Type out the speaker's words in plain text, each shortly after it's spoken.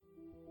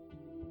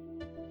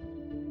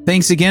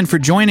Thanks again for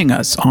joining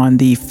us on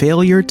the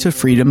Failure to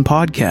Freedom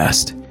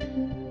podcast.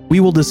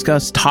 We will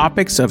discuss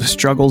topics of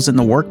struggles in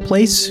the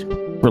workplace,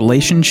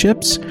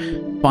 relationships,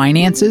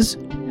 finances,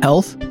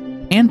 health,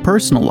 and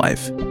personal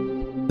life.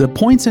 The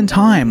points in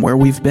time where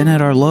we've been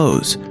at our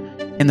lows,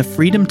 and the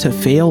freedom to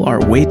fail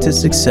our way to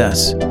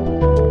success.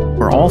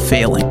 We're all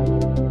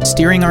failing,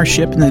 steering our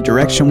ship in the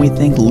direction we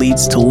think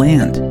leads to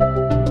land,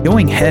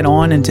 going head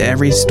on into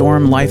every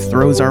storm life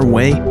throws our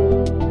way.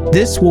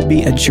 This will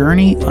be a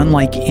journey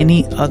unlike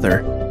any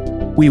other.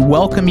 We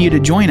welcome you to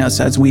join us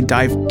as we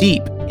dive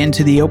deep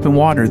into the open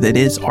water that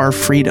is our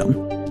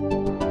freedom.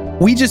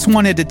 We just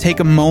wanted to take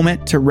a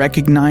moment to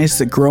recognize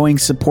the growing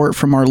support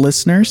from our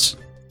listeners.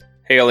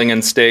 Hailing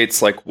in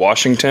states like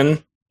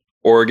Washington,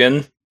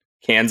 Oregon,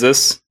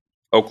 Kansas,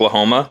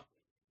 Oklahoma,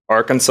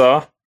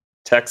 Arkansas,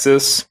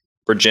 Texas,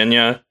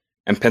 Virginia,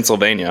 and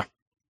Pennsylvania.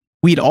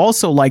 We'd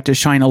also like to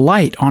shine a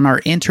light on our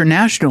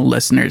international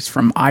listeners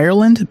from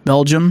Ireland,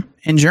 Belgium,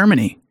 and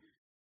Germany.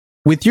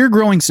 With your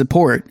growing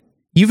support,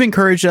 you've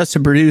encouraged us to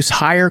produce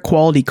higher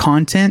quality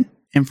content,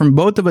 and from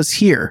both of us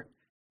here,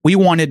 we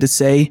wanted to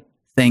say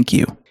thank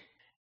you.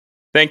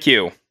 Thank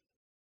you.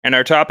 And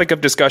our topic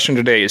of discussion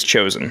today is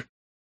chosen.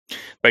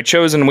 By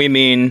chosen, we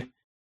mean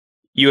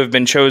you have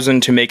been chosen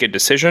to make a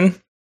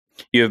decision,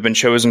 you have been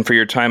chosen for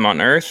your time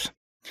on earth,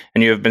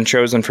 and you have been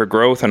chosen for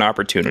growth and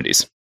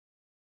opportunities.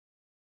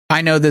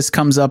 I know this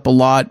comes up a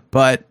lot,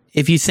 but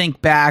if you think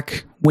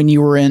back when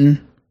you were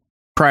in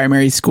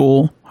primary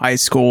school, high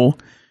school,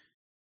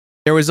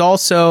 there was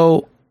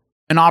also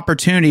an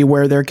opportunity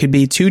where there could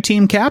be two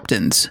team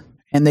captains.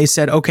 And they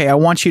said, okay, I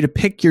want you to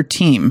pick your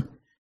team.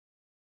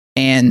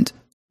 And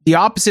the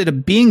opposite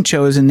of being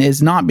chosen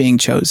is not being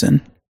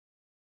chosen.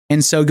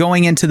 And so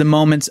going into the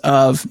moments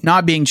of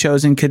not being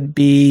chosen could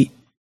be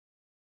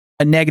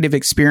a negative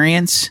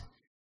experience.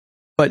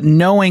 But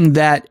knowing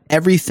that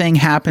everything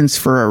happens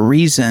for a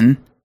reason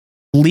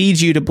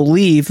leads you to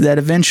believe that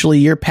eventually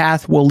your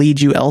path will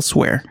lead you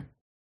elsewhere.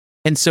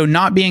 And so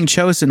not being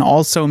chosen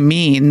also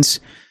means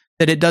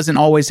that it doesn't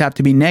always have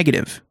to be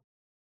negative.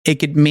 It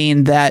could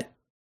mean that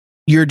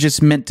you're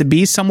just meant to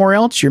be somewhere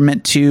else. You're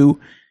meant to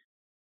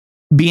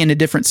be in a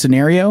different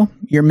scenario.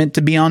 You're meant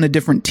to be on a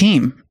different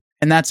team.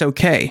 And that's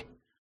okay.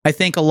 I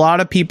think a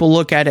lot of people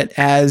look at it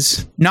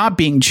as not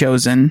being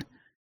chosen.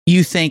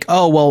 You think,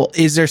 oh, well,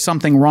 is there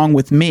something wrong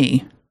with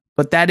me?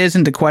 But that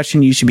isn't the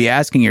question you should be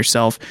asking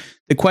yourself.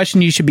 The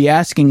question you should be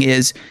asking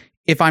is,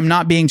 if I'm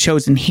not being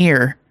chosen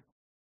here,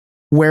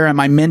 where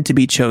am I meant to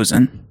be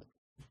chosen?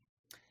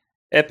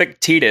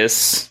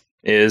 Epictetus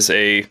is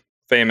a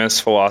famous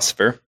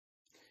philosopher,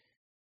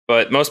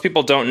 but most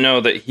people don't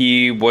know that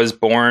he was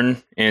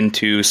born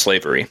into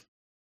slavery.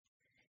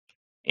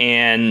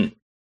 And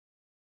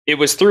it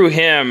was through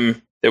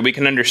him that we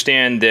can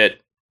understand that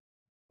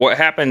what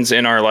happens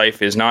in our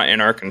life is not in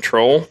our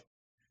control,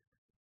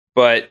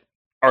 but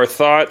our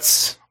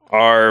thoughts,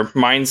 our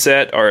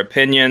mindset, our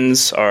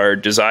opinions, our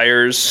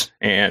desires,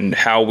 and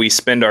how we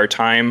spend our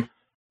time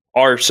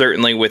are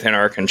certainly within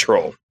our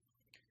control.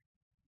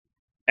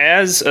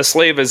 As a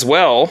slave as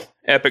well,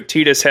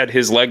 Epictetus had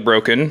his leg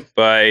broken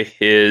by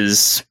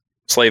his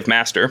slave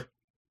master,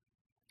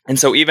 and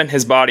so even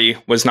his body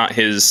was not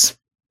his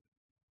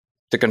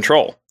to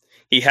control.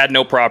 He had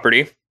no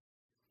property,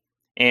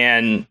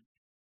 and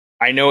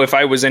I know if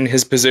I was in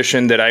his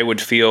position that I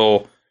would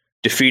feel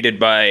defeated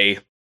by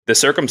the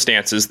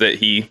circumstances that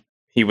he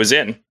was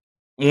in.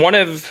 One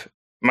of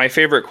my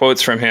favorite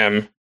quotes from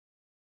him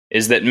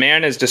is that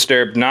man is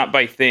disturbed not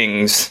by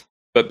things,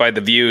 but by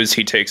the views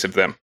he takes of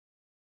them.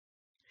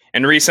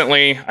 And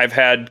recently, I've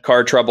had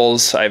car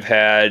troubles. I've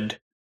had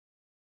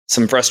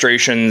some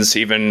frustrations,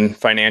 even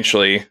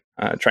financially,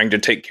 trying to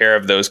take care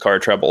of those car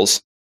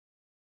troubles.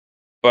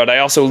 But I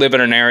also live in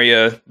an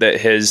area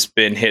that has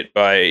been hit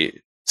by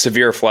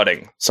severe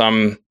flooding,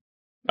 some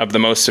of the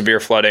most severe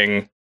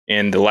flooding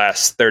in the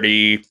last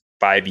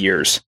 35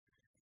 years.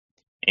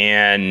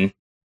 And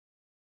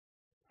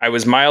I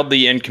was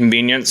mildly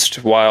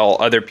inconvenienced while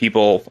other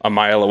people a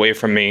mile away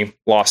from me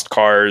lost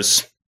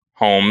cars,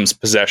 homes,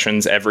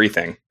 possessions,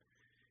 everything.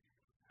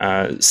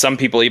 Some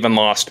people even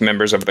lost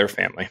members of their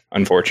family,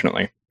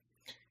 unfortunately.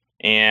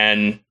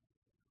 And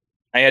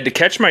I had to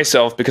catch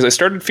myself because I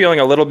started feeling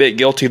a little bit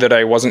guilty that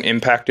I wasn't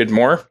impacted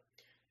more.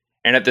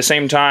 And at the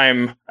same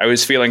time, I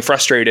was feeling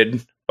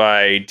frustrated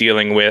by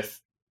dealing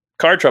with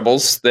car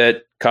troubles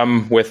that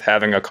come with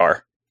having a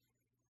car.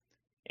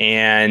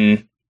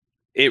 And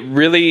it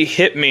really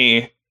hit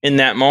me in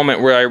that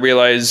moment where I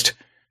realized,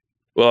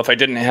 well, if I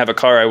didn't have a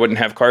car, I wouldn't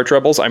have car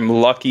troubles. I'm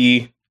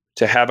lucky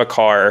to have a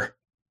car,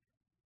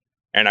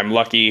 and I'm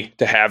lucky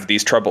to have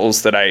these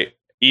troubles that I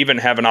even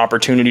have an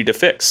opportunity to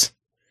fix.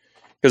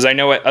 Because I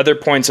know at other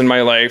points in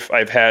my life,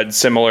 I've had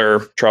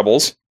similar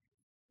troubles.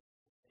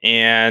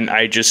 And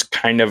I just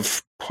kind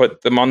of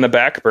put them on the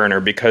back burner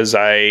because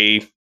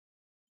I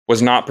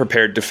was not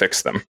prepared to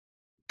fix them.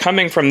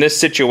 Coming from this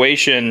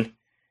situation,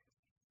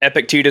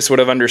 Epictetus would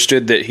have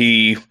understood that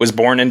he was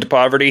born into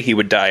poverty, he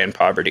would die in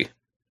poverty.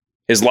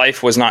 His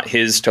life was not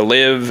his to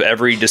live.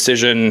 Every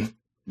decision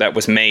that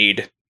was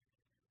made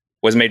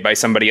was made by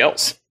somebody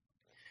else.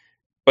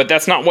 But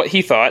that's not what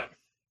he thought.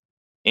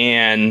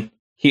 And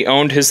he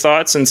owned his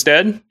thoughts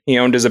instead. He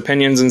owned his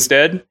opinions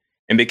instead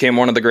and became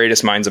one of the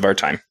greatest minds of our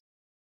time.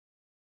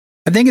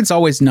 I think it's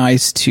always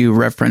nice to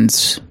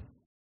reference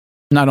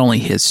not only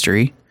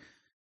history,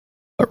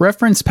 but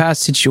reference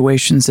past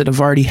situations that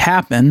have already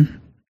happened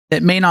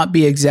that may not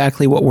be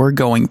exactly what we're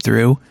going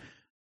through,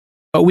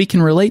 but we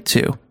can relate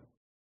to.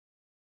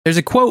 There's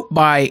a quote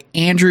by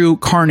Andrew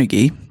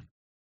Carnegie,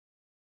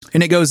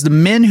 and it goes, "The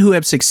men who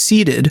have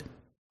succeeded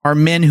are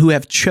men who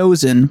have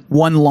chosen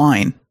one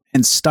line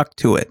and stuck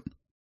to it."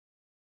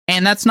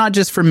 And that's not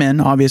just for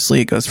men.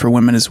 Obviously, it goes for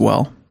women as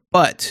well.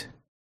 But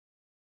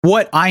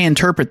what I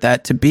interpret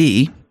that to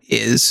be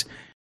is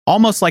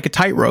almost like a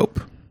tightrope.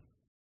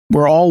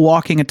 We're all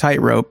walking a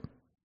tightrope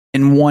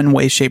in one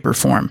way, shape, or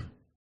form.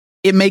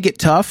 It may get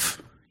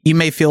tough. You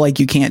may feel like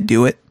you can't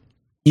do it.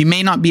 You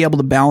may not be able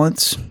to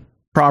balance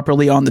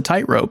properly on the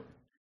tightrope.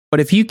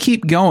 But if you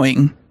keep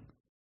going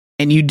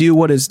and you do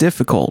what is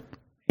difficult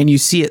and you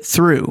see it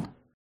through,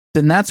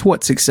 then that's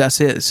what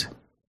success is.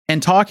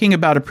 And talking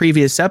about a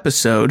previous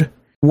episode,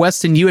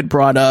 Weston, you had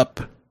brought up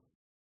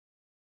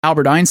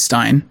Albert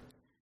Einstein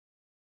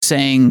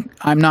saying,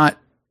 "I'm not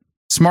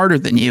smarter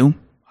than you.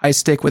 I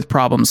stick with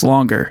problems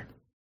longer."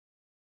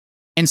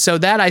 And so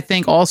that, I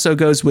think, also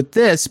goes with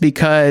this,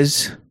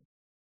 because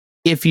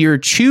if you're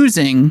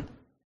choosing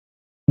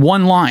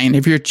one line,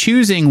 if you're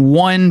choosing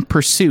one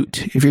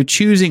pursuit, if you're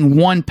choosing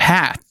one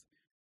path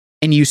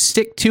and you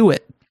stick to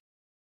it,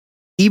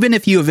 even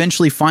if you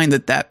eventually find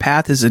that that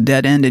path is a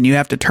dead end and you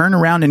have to turn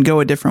around and go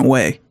a different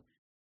way,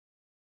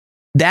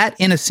 that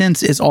in a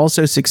sense is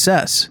also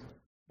success,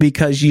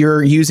 because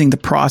you're using the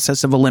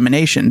process of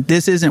elimination.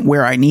 This isn't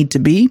where I need to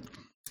be,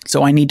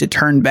 so I need to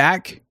turn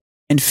back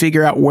and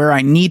figure out where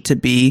I need to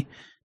be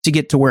to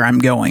get to where I'm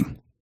going.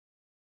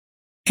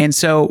 And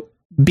so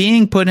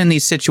being put in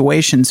these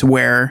situations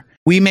where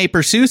we may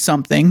pursue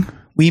something,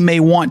 we may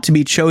want to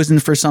be chosen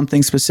for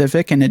something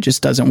specific and it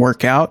just doesn't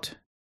work out,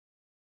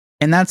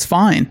 and that's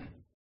fine.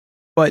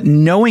 But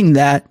knowing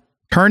that,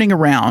 turning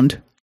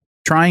around,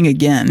 trying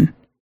again,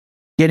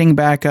 getting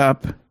back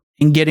up,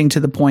 and getting to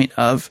the point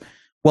of,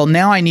 well,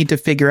 now I need to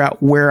figure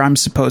out where I'm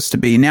supposed to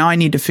be. Now I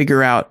need to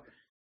figure out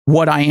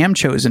what I am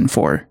chosen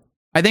for.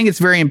 I think it's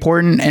very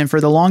important. And for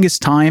the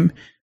longest time,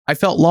 I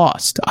felt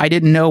lost. I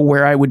didn't know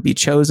where I would be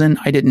chosen.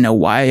 I didn't know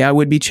why I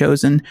would be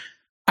chosen.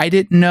 I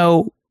didn't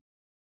know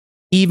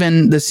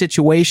even the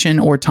situation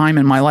or time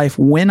in my life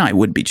when I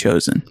would be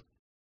chosen.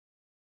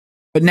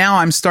 But now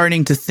I'm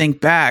starting to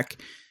think back,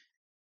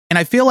 and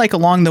I feel like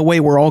along the way,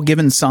 we're all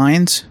given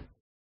signs,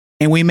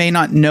 and we may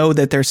not know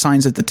that they're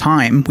signs at the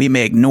time. We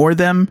may ignore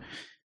them,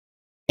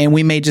 and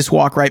we may just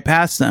walk right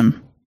past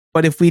them.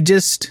 But if we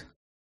just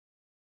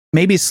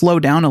maybe slow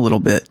down a little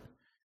bit,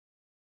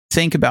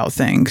 think about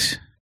things,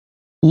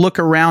 look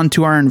around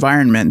to our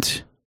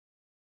environment,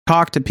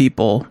 talk to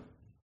people,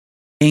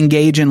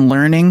 engage in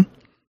learning,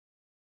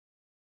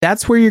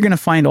 that's where you're going to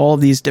find all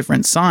of these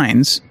different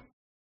signs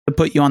to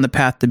put you on the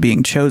path to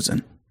being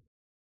chosen.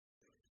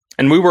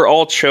 And we were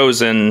all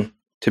chosen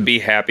to be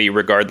happy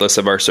regardless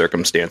of our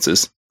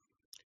circumstances.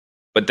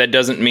 But that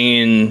doesn't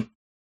mean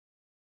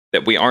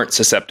that we aren't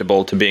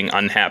susceptible to being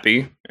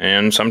unhappy,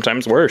 and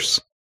sometimes worse.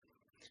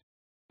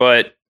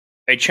 But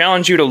I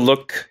challenge you to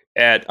look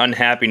at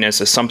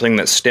unhappiness as something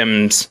that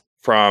stems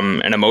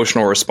from an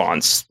emotional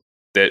response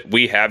that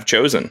we have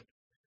chosen.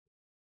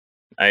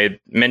 I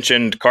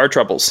mentioned car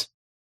troubles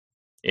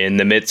in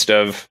the midst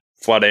of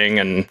flooding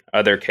and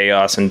other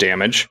chaos and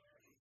damage.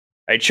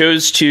 I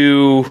chose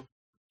to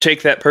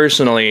take that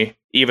personally,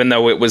 even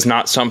though it was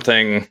not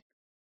something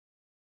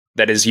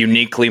that is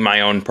uniquely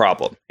my own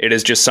problem. It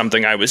is just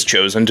something I was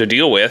chosen to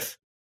deal with,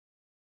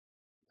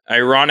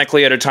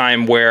 ironically, at a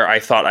time where I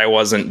thought I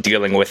wasn't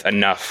dealing with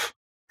enough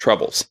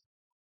troubles.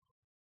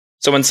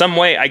 So in some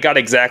way, I got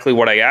exactly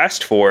what I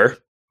asked for,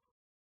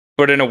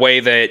 but in a way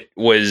that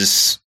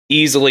was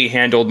easily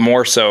handled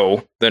more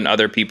so than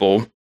other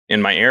people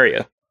in my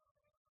area.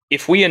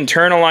 If we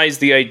internalize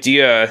the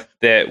idea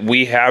that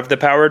we have the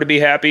power to be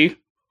happy,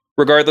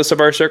 regardless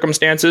of our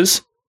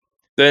circumstances,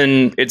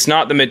 then it's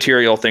not the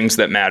material things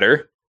that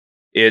matter.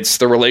 It's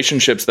the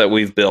relationships that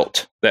we've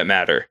built that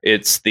matter.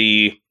 It's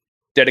the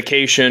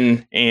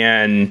dedication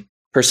and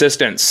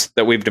persistence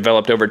that we've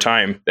developed over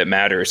time that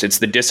matters. It's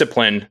the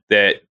discipline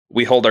that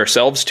we hold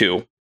ourselves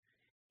to.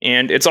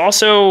 And it's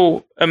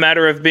also a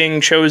matter of being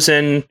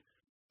chosen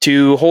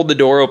to hold the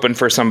door open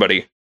for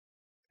somebody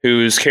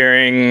who's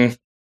carrying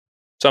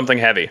something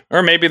heavy.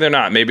 Or maybe they're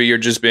not. Maybe you're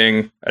just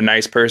being a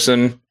nice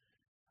person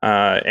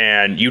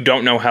and you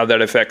don't know how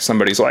that affects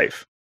somebody's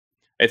life.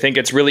 I think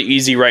it's really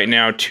easy right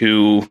now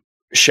to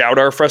shout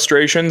our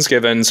frustrations,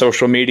 given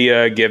social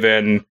media,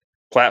 given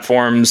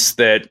platforms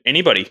that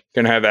anybody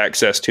can have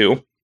access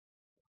to,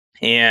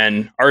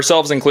 and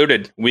ourselves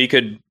included. We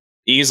could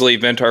easily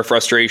vent our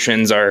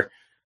frustrations, our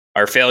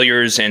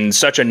failures in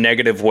such a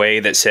negative way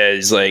that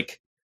says, like,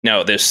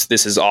 no, this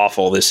is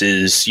awful. This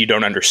is, you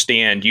don't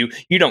understand. You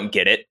don't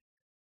get it.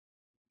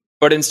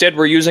 But instead,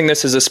 we're using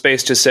this as a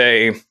space to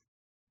say,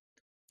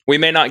 We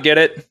may not get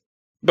it,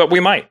 but we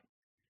might.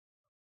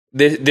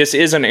 This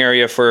is an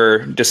area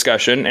for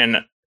discussion. And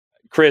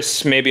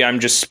Chris, maybe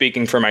I'm just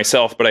speaking for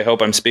myself, but I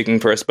hope I'm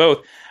speaking for us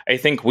both. I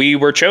think we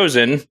were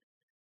chosen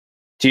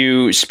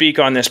to speak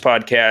on this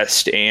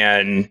podcast,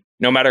 and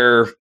no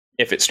matter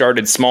if it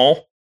started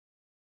small,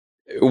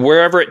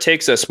 wherever it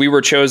takes us, we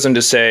were chosen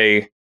to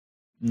say,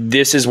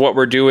 this is what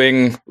we're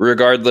doing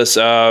regardless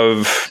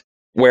of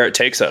where it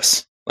takes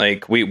us.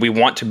 Like, we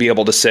want to be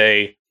able to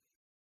say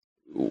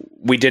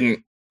we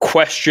didn't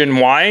question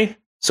why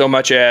so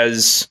much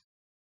as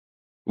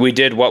we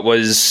did what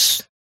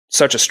was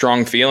such a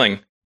strong feeling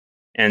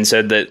and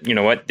said that, you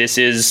know what, this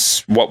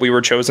is what we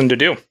were chosen to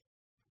do.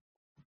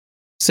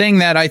 Saying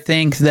that, I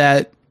think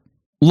that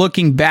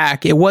looking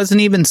back, it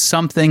wasn't even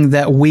something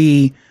that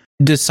we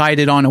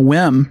decided on a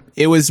whim.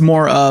 It was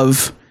more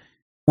of,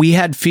 we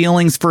had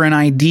feelings for an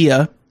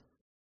idea,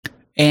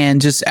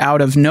 and just out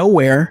of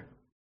nowhere,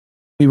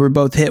 we were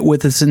both hit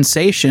with a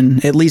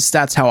sensation. At least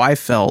that's how I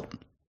felt.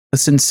 A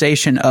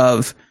sensation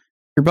of,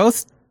 you're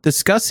both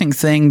discussing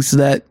things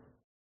that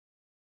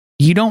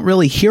you don't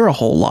really hear a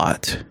whole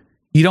lot.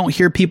 You don't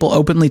hear people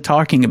openly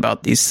talking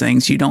about these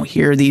things. You don't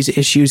hear these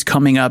issues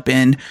coming up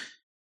in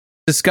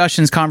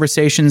discussions,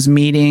 conversations,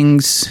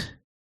 meetings,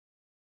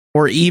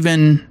 or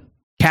even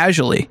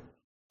casually.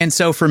 And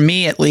so for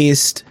me, at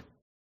least,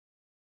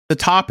 the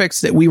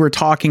topics that we were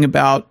talking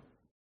about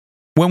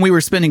when we were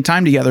spending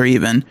time together,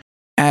 even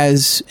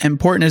as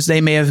important as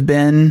they may have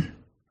been,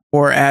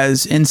 or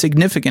as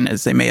insignificant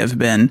as they may have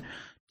been,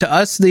 to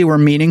us, they were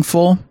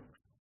meaningful,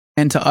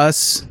 and to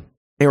us,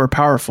 they were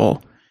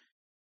powerful.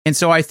 And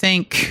so I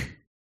think,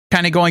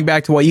 kind of going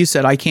back to what you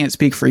said, I can't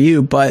speak for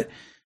you, but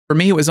for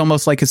me, it was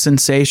almost like a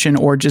sensation,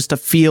 or just a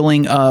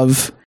feeling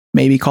of,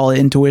 maybe call it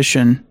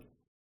intuition.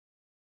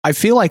 I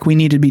feel like we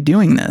need to be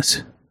doing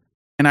this.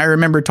 And I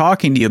remember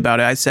talking to you about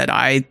it. I said,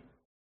 I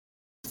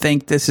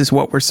think this is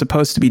what we're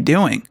supposed to be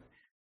doing.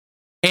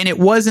 And it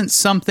wasn't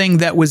something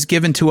that was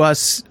given to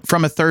us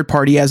from a third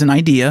party as an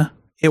idea.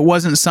 It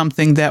wasn't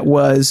something that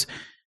was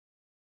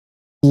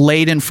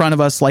laid in front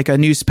of us like a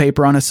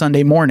newspaper on a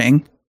Sunday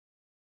morning.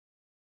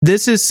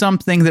 This is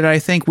something that I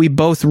think we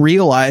both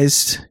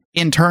realized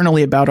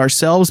internally about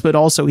ourselves, but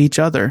also each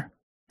other.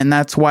 And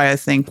that's why I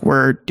think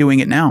we're doing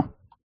it now.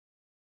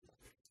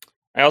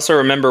 I also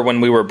remember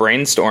when we were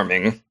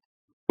brainstorming,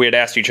 we had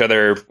asked each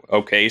other,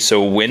 okay,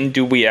 so when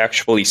do we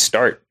actually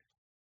start?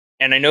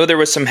 And I know there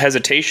was some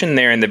hesitation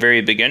there in the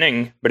very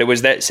beginning, but it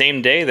was that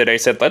same day that I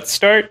said, let's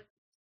start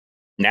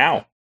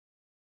now.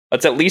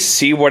 Let's at least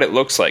see what it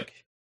looks like.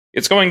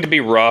 It's going to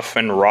be rough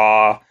and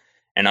raw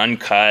and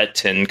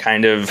uncut and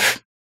kind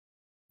of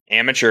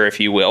amateur, if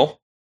you will.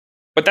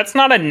 But that's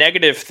not a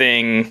negative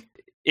thing.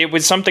 It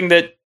was something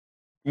that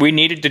we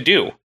needed to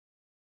do.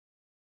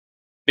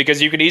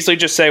 Because you could easily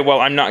just say, well,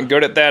 I'm not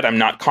good at that. I'm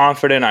not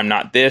confident. I'm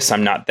not this.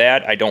 I'm not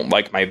that. I don't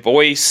like my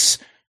voice.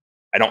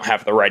 I don't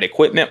have the right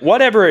equipment.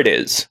 Whatever it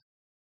is.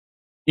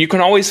 You can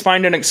always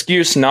find an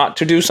excuse not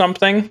to do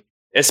something,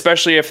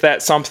 especially if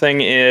that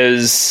something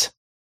is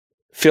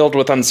filled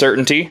with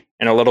uncertainty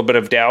and a little bit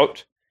of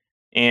doubt,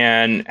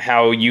 and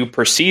how you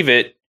perceive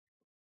it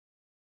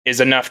is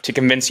enough to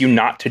convince you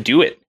not to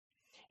do it.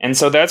 And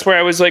so that's where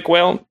I was like,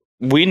 well,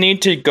 we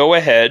need to go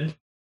ahead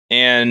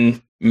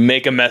and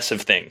make a mess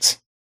of things.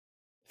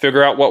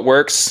 Figure out what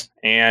works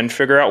and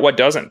figure out what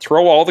doesn't.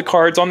 Throw all the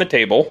cards on the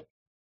table.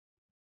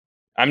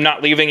 I'm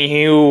not leaving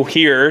you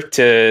here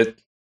to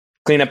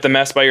clean up the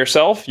mess by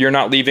yourself. You're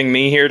not leaving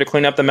me here to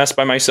clean up the mess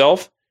by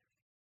myself.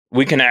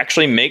 We can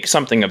actually make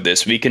something of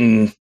this. We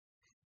can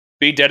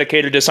be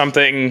dedicated to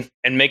something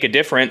and make a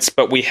difference,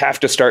 but we have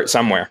to start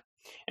somewhere.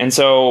 And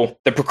so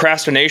the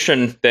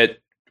procrastination that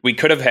we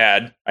could have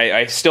had,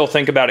 I still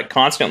think about it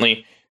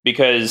constantly,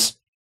 because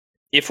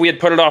if we had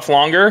put it off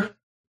longer,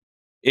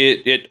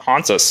 it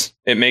haunts us.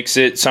 It makes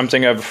it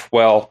something of,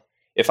 well,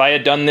 if I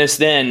had done this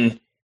then,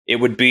 it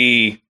would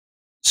be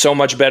so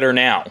much better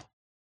now.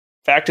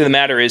 Fact of the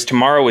matter is,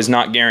 tomorrow is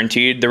not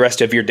guaranteed. The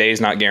rest of your day is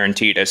not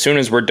guaranteed. As soon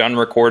as we're done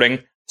recording,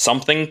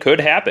 something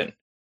could happen.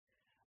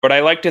 But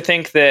I like to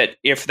think that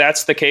if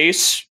that's the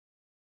case,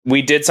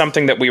 we did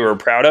something that we were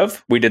proud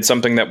of. We did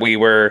something that we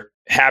were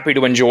happy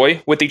to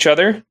enjoy with each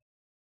other.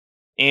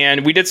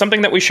 And we did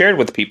something that we shared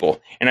with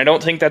people. And I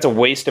don't think that's a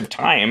waste of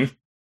time.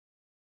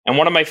 And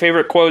one of my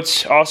favorite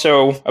quotes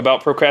also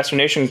about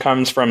procrastination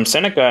comes from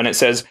Seneca, and it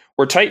says,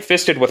 "We're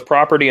tight-fisted with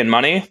property and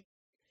money,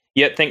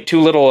 yet think too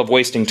little of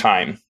wasting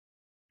time.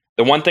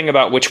 The one thing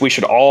about which we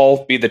should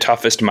all be the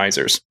toughest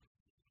misers."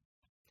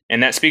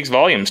 And that speaks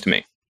volumes to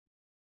me.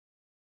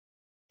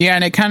 Yeah,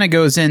 and it kind of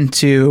goes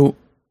into,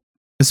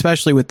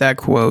 especially with that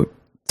quote,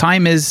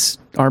 time is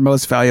our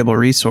most valuable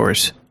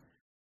resource.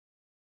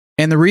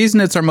 And the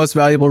reason it's our most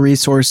valuable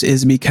resource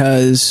is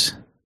because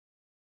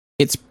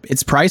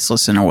it's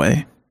priceless in a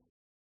way.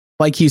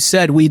 Like you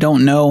said, we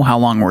don't know how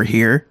long we're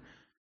here.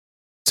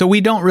 So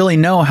we don't really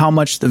know how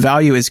much the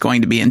value is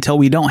going to be until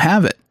we don't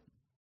have it.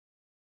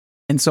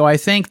 And so I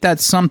think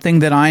that's something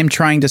that I'm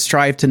trying to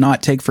strive to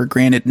not take for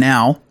granted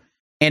now.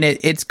 And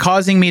it's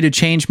causing me to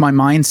change my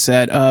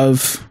mindset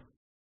of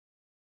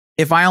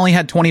if I only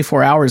had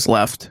 24 hours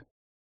left,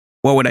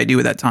 what would I do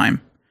with that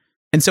time?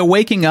 And so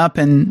waking up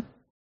and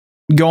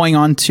going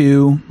on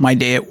to my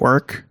day at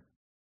work,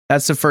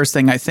 that's the first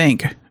thing I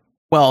think.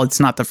 Well, it's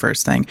not the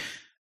first thing.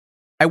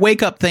 I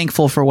wake up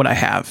thankful for what I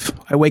have.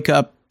 I wake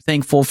up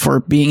thankful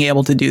for being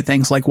able to do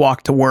things like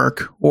walk to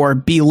work or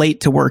be late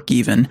to work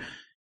even.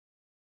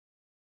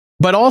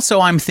 But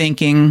also I'm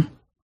thinking,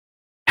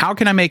 how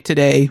can I make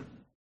today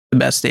the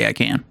best day I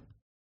can?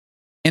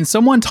 And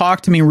someone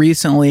talked to me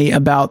recently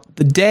about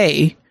the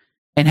day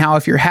and how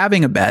if you're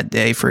having a bad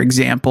day, for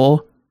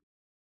example,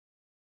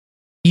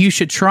 you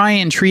should try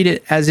and treat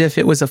it as if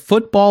it was a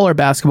football or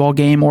basketball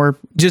game or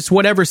just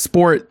whatever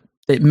sport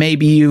that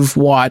maybe you've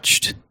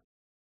watched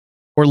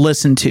or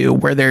listened to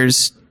where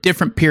there's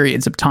different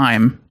periods of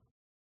time.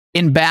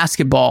 In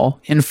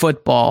basketball, in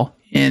football,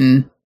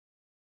 in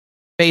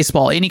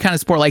baseball, any kind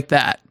of sport like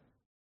that,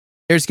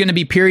 there's going to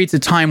be periods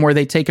of time where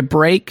they take a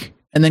break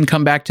and then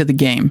come back to the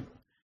game.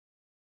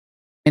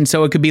 And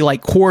so it could be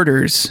like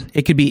quarters,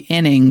 it could be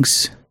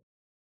innings,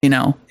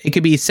 it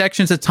could be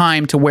sections of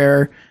time to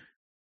where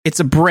it's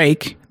a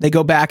break, they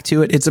go back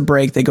to it, it's a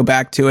break, they go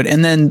back to it,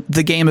 and then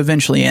the game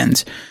eventually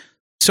ends.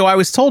 So I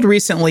was told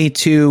recently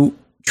to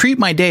treat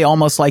my day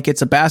almost like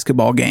it's a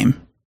basketball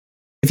game.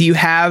 If you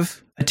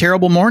have a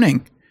terrible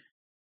morning,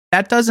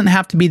 that doesn't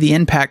have to be the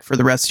impact for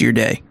the rest of your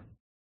day.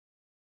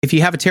 If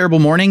you have a terrible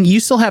morning,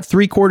 you still have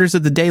 3/4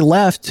 of the day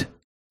left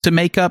to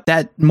make up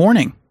that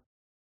morning.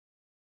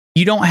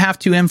 You don't have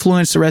to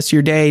influence the rest of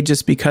your day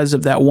just because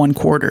of that one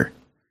quarter.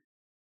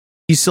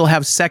 You still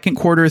have second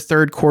quarter,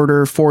 third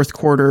quarter, fourth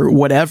quarter,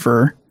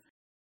 whatever.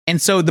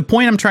 And so the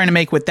point I'm trying to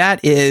make with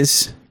that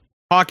is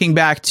talking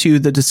back to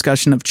the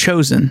discussion of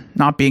chosen,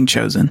 not being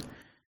chosen.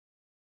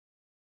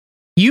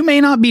 You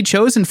may not be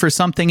chosen for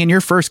something in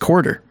your first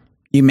quarter.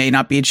 You may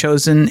not be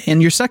chosen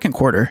in your second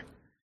quarter.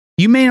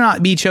 You may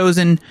not be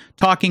chosen,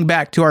 talking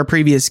back to our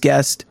previous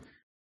guest,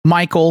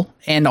 Michael,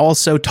 and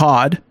also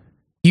Todd.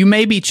 You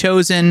may be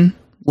chosen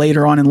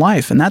later on in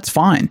life, and that's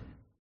fine.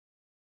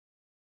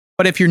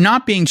 But if you're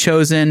not being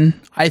chosen,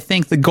 I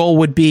think the goal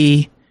would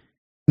be,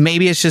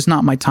 maybe it's just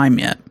not my time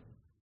yet.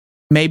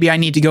 Maybe I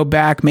need to go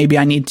back. Maybe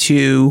I need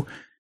to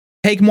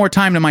take more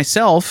time to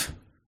myself,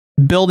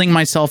 building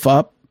myself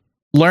up,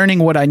 learning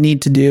what I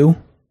need to do,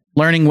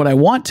 learning what I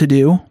want to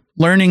do,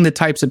 learning the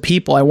types of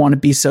people I want to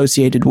be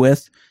associated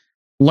with,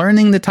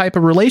 learning the type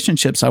of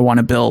relationships I want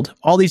to build,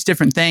 all these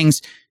different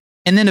things.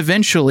 And then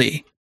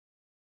eventually,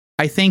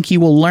 I think you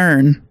will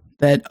learn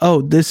that,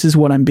 oh, this is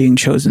what I'm being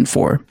chosen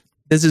for.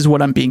 This is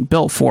what I'm being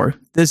built for.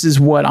 This is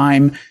what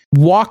I'm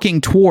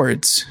walking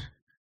towards.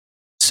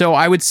 So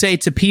I would say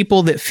to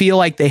people that feel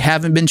like they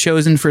haven't been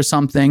chosen for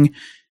something,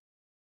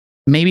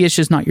 maybe it's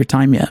just not your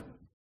time yet.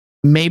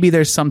 Maybe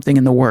there's something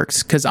in the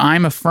works, because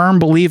I'm a firm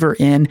believer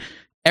in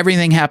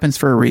everything happens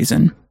for a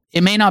reason.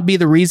 It may not be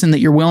the reason that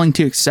you're willing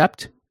to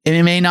accept.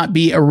 It may not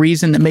be a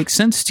reason that makes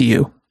sense to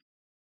you,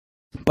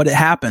 but it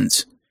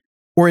happens,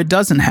 or it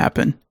doesn't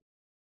happen.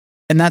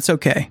 And that's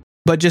okay.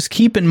 But just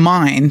keep in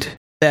mind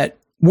that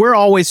we're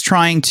always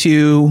trying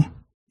to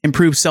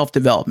improve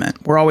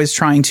self-development. We're always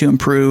trying to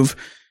improve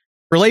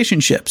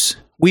relationships.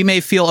 We may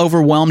feel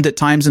overwhelmed at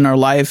times in our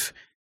life,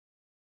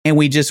 and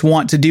we just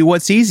want to do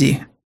what's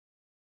easy.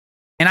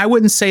 And I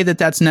wouldn't say that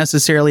that's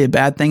necessarily a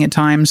bad thing at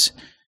times,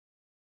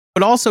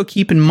 but also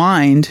keep in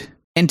mind,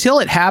 until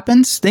it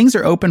happens, things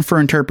are open for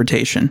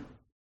interpretation.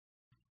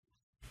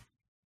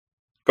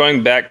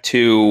 Going back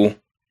to,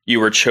 you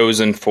were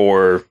chosen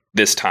for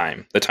this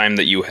time, the time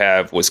that you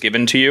have was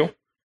given to you,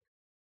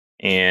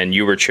 and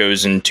you were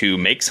chosen to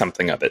make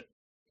something of it.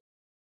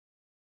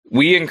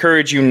 We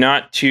encourage you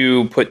not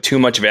to put too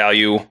much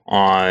value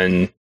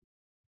on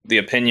the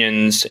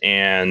opinions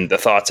and the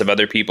thoughts of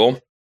other people.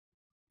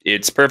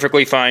 It's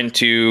perfectly fine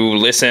to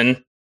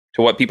listen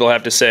to what people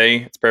have to say.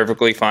 It's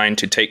perfectly fine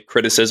to take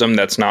criticism.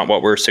 That's not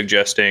what we're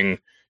suggesting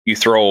you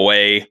throw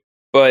away.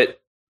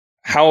 But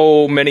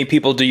how many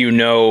people do you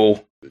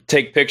know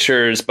take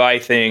pictures, buy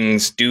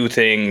things, do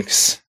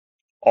things,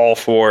 all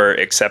for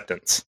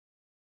acceptance?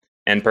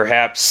 And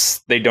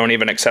perhaps they don't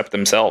even accept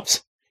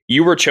themselves.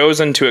 You were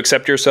chosen to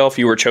accept yourself.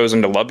 You were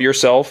chosen to love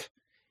yourself.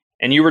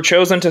 And you were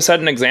chosen to set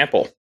an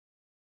example.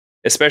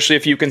 Especially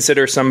if you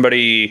consider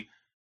somebody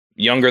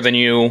younger than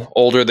you,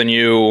 older than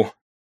you,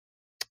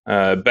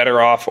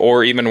 better off,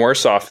 or even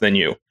worse off than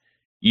you.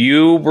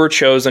 You were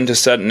chosen to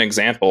set an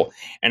example.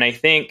 And I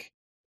think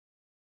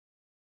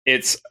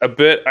it's a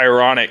bit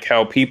ironic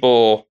how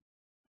people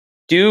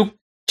do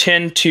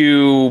tend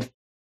to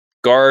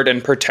guard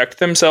and protect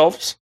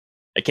themselves.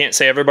 I can't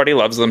say everybody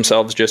loves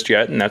themselves just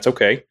yet, and that's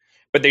okay.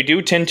 But they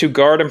do tend to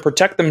guard and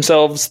protect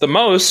themselves the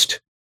most,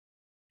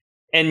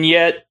 and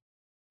yet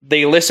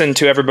they listen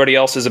to everybody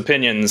else's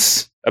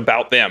opinions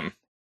about them.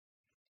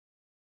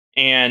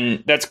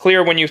 And that's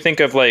clear when you think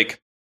of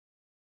like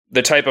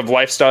the type of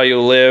lifestyle you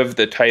live,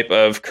 the type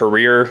of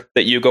career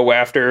that you go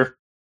after,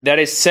 that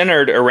is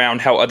centered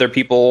around how other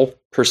people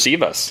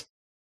perceive us.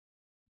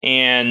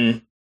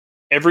 And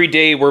every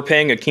day we're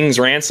paying a king's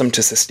ransom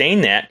to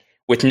sustain that,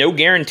 with no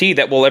guarantee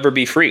that we'll ever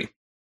be free.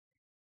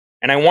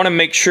 And I want to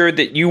make sure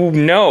that you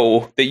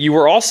know that you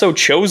were also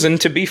chosen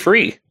to be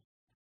free.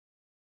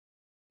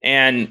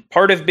 And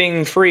part of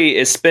being free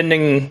is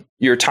spending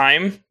your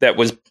time that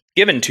was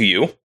given to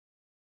you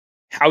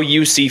how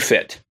you see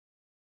fit,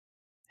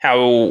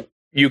 how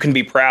you can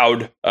be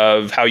proud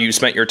of how you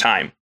spent your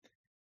time.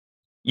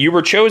 You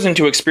were chosen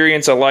to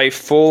experience a life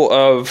full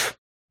of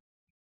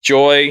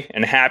joy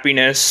and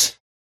happiness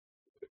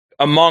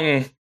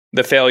among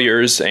the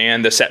failures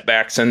and the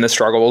setbacks and the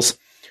struggles.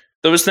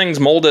 Those things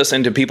mold us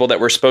into people that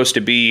we're supposed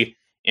to be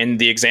and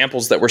the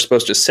examples that we're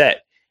supposed to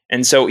set.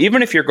 And so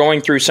even if you're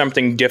going through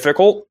something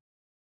difficult,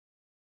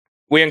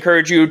 we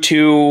encourage you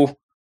to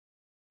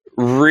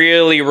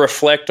really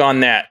reflect on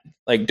that.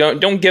 Like,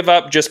 don't give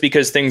up just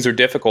because things are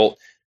difficult,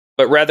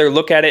 but rather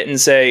look at it and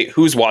say,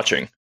 who's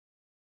watching?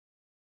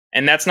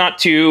 And that's not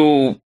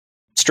to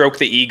stroke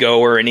the ego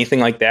or anything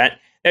like that.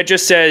 That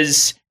just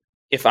says,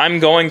 if I'm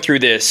going through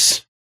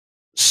this,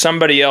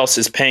 somebody else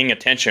is paying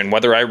attention,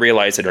 whether I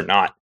realize it or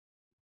not.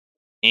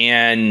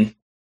 And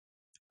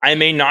I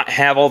may not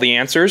have all the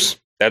answers.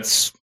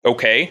 That's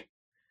okay.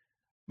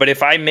 But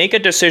if I make a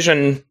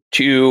decision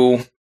to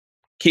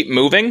keep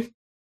moving,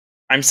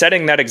 I'm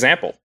setting that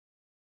example.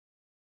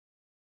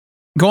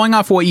 Going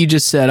off what you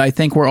just said, I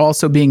think we're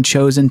also being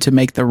chosen to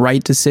make the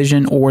right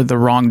decision or the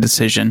wrong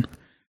decision.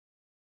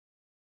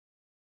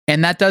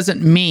 And that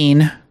doesn't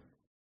mean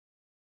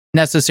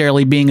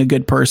necessarily being a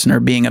good person or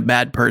being a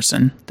bad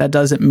person. That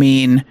doesn't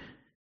mean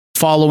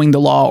following the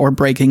law or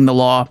breaking the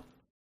law.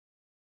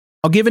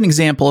 I'll give an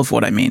example of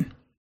what I mean.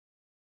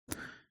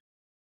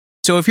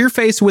 So if you're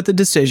faced with a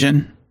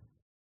decision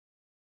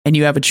and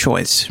you have a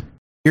choice,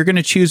 you're going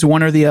to choose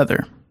one or the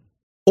other.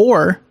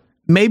 Or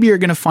maybe you're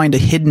going to find a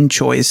hidden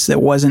choice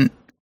that wasn't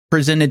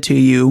presented to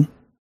you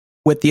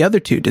with the other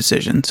two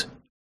decisions.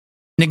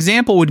 An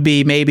example would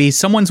be maybe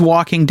someone's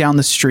walking down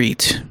the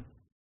street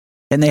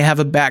and they have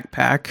a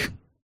backpack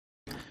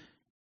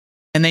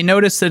and they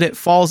notice that it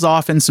falls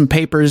off and some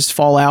papers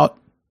fall out,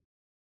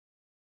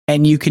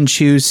 and you can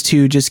choose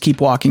to just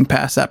keep walking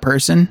past that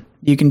person.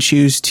 You can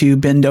choose to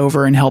bend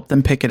over and help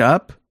them pick it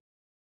up.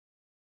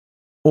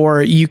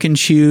 Or you can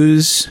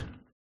choose,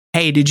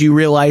 hey, did you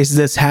realize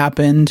this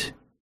happened?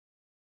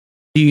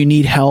 Do you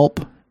need help?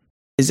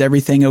 Is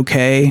everything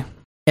okay?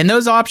 And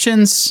those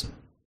options,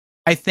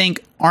 I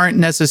think, aren't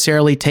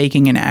necessarily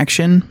taking an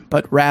action,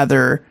 but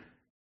rather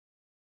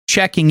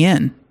checking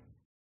in.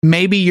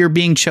 Maybe you're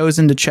being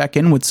chosen to check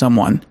in with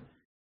someone.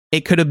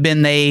 It could have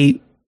been they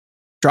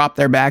dropped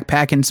their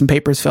backpack and some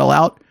papers fell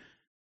out.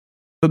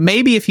 But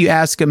maybe if you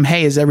ask them,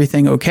 hey, is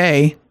everything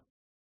okay?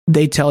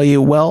 They tell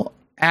you, well,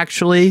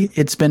 actually,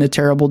 it's been a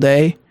terrible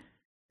day.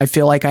 I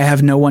feel like I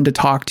have no one to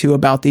talk to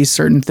about these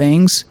certain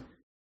things.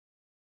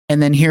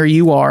 And then here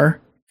you are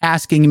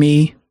asking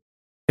me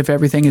if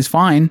everything is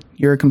fine.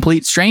 You're a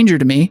complete stranger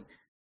to me,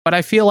 but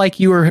I feel like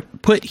you were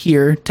put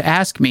here to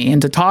ask me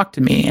and to talk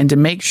to me and to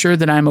make sure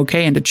that I'm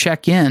okay and to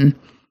check in.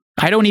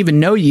 I don't even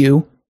know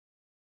you,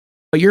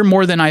 but you're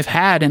more than I've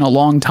had in a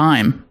long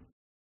time.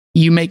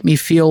 You make me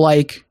feel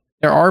like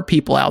there are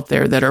people out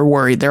there that are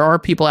worried. There are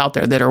people out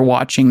there that are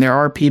watching. There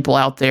are people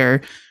out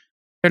there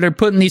that are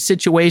put in these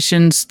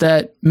situations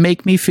that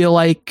make me feel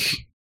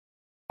like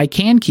I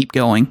can keep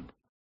going.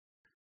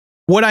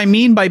 What I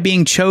mean by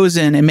being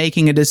chosen and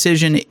making a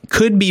decision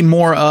could be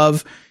more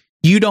of,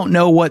 you don't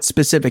know what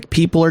specific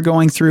people are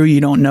going through. You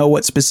don't know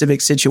what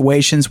specific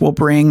situations will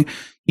bring.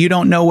 You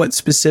don't know what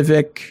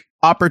specific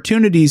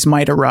opportunities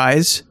might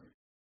arise.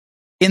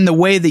 In the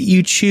way that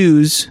you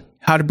choose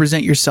how to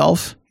present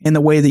yourself, in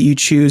the way that you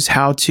choose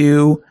how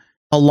to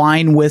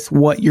align with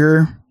what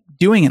you're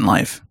doing in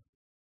life.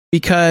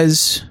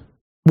 Because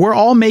we're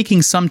all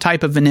making some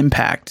type of an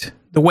impact.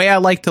 The way I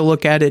like to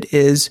look at it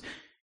is,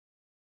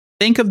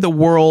 think of the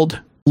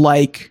world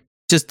like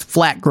just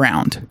flat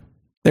ground.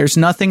 There's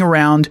nothing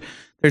around.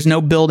 There's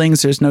no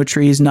buildings. There's no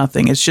trees,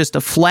 nothing. It's just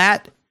a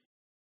flat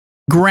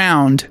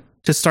ground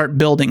to start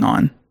building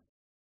on.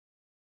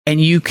 And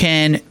you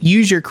can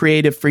use your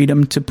creative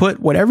freedom to put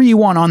whatever you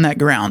want on that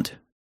ground.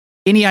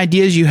 Any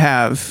ideas you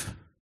have,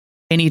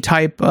 any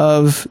type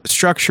of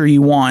structure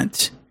you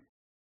want,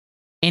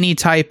 any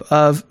type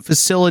of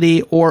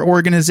facility or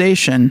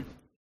organization,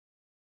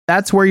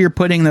 that's where you're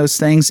putting those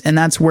things, and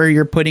that's where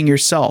you're putting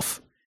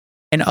yourself.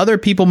 And other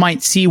people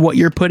might see what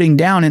you're putting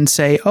down and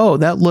say, oh,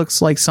 that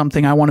looks like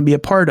something I want to be a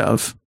part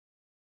of.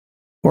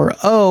 Or,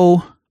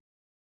 oh,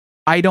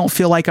 I don't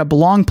feel like I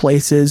belong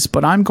places,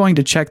 but I'm going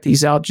to check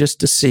these out just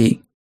to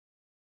see.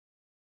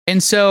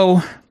 And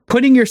so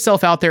putting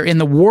yourself out there in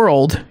the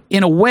world,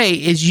 in a way,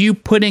 is you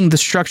putting the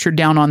structure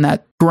down on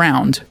that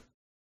ground.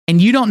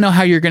 And you don't know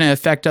how you're going to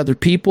affect other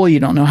people. You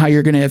don't know how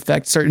you're going to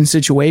affect certain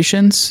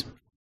situations.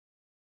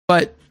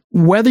 But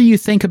whether you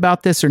think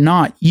about this or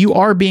not, you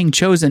are being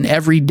chosen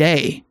every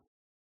day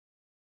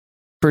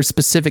for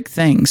specific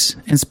things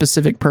and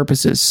specific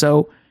purposes.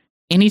 So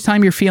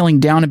anytime you're feeling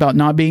down about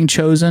not being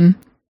chosen,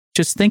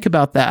 just think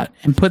about that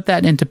and put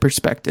that into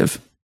perspective.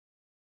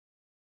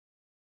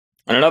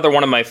 And another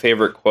one of my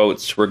favorite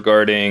quotes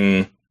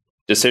regarding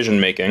decision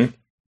making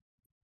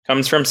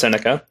comes from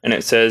Seneca, and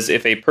it says,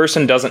 if a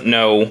person doesn't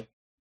know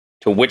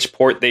to which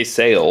port they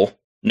sail,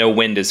 no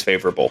wind is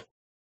favorable.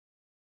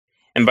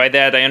 And by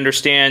that, I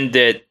understand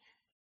that,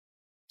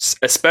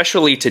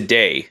 especially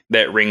today,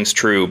 that rings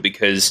true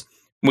because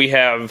we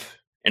have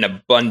an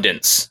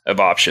abundance of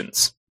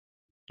options.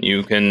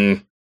 You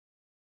can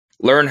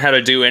learn how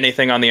to do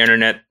anything on the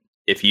internet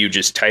if you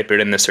just type it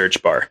in the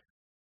search bar.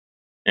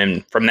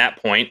 And from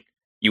that point,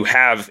 you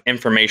have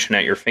information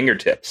at your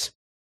fingertips.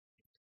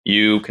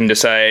 You can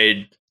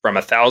decide from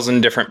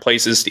 1,000 different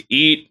places to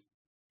eat,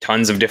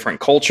 tons of different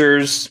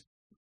cultures,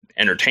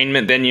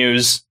 entertainment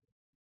venues.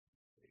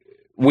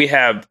 We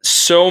have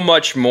so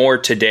much more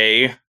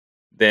today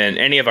than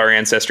any of our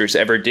ancestors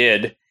ever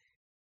did.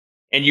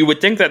 And you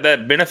would think that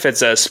that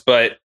benefits us,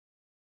 but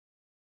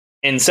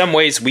in some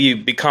ways we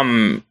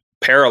become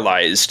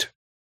paralyzed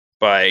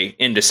by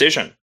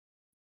indecision.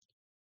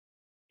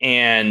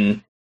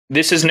 And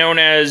this is known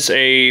as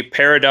a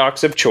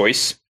paradox of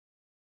choice.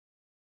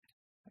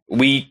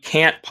 We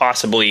can't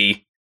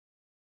possibly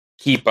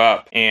keep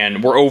up,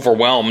 and we're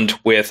overwhelmed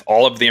with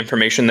all of the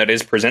information that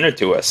is presented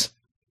to us.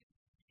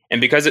 And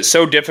because it's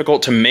so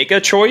difficult to make a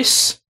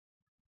choice,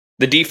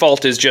 the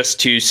default is just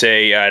to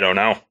say, I don't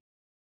know.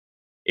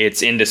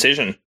 It's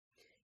indecision.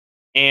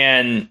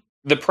 And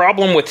the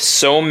problem with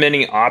so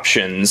many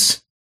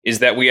options is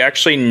that we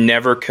actually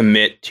never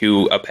commit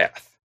to a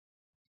path.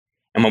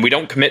 And when we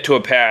don't commit to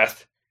a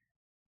path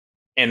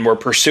and we're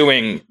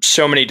pursuing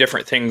so many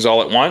different things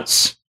all at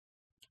once,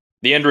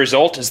 the end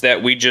result is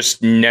that we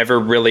just never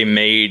really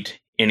made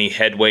any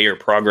headway or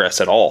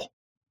progress at all.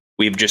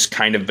 We've just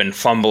kind of been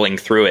fumbling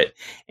through it.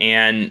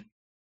 And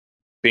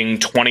being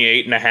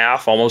 28 and a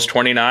half, almost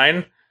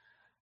 29,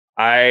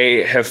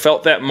 I have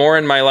felt that more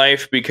in my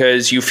life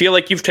because you feel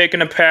like you've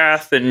taken a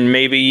path and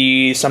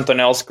maybe something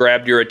else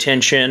grabbed your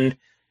attention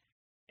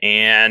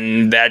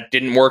and that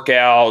didn't work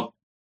out,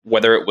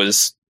 whether it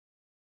was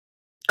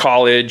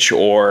college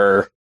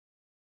or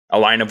a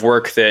line of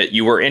work that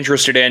you were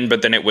interested in,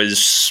 but then it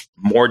was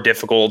more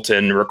difficult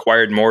and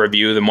required more of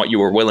you than what you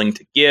were willing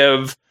to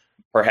give,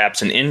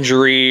 perhaps an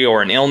injury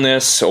or an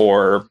illness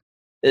or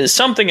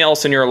something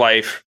else in your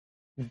life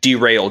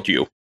derailed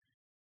you.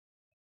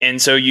 And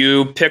so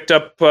you picked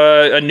up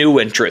a new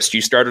interest.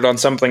 You started on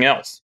something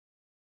else.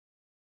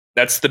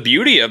 That's the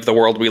beauty of the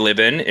world we live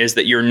in, is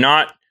that you're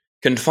not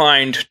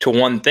confined to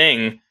one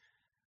thing,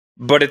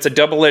 but it's a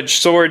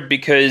double-edged sword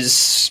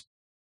because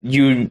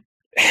you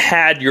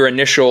had your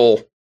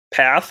initial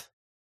path,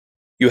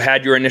 you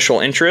had your initial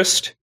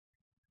interest,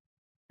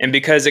 and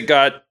because it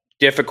got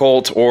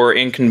difficult or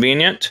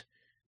inconvenient,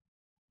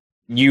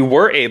 you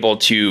were able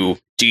to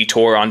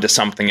detour onto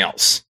something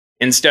else.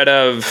 Instead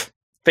of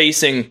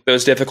facing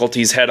those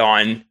difficulties head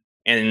on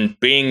and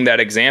being that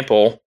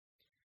example,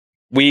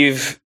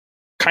 we've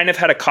kind of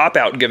had a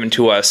cop-out given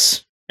to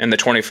us in the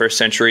 21st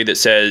century that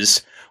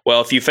says,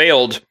 well, if you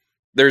failed,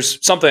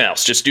 there's something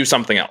else. Just do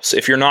something else.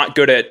 If you're not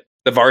good at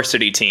the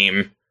varsity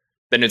team,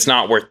 then it's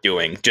not worth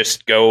doing.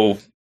 Just go,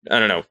 I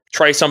don't know,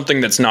 try something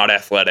that's not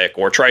athletic,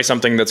 or try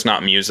something that's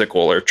not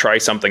musical, or try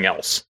something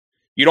else.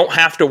 You don't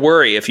have to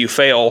worry if you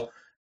fail.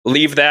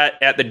 Leave that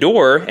at the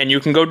door and you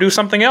can go do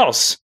something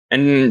else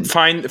and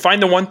find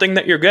the one thing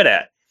that you're good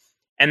at.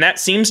 And that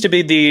seems to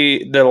be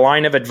the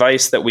line of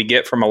advice that we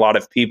get from a lot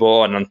of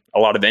people and a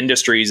lot of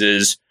industries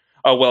is,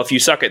 oh, well, if you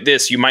suck at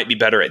this, you might be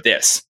better at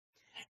this.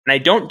 And I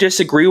don't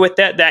disagree with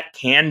that. That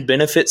can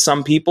benefit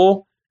some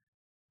people.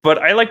 But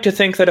I like to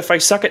think that if I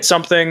suck at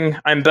something,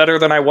 I'm better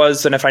than I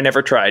was than if I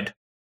never tried.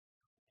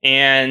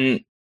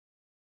 And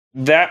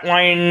that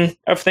line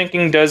of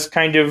thinking does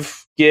kind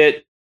of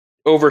get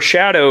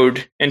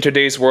overshadowed in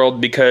today's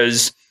world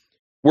because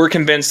we're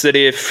convinced that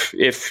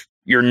if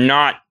you're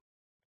not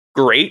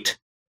great,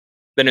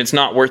 then it's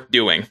not worth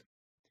doing.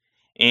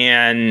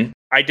 And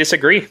I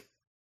disagree.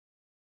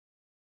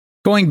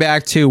 Going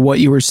back to what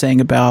you were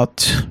saying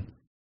about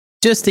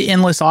just the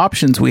endless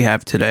options we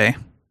have today.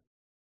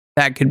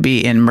 That could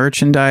be in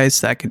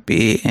merchandise, that could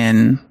be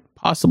in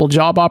possible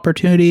job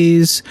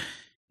opportunities,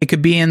 it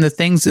could be in the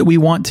things that we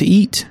want to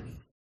eat.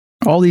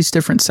 All these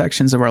different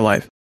sections of our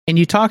life. And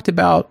you talked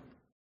about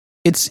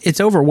it's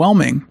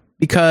overwhelming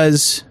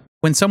because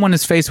when someone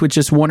is faced with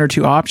just one or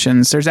two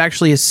options, there's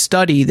actually a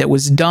study that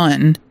was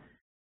done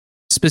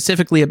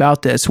specifically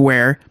about this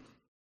where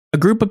a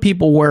group of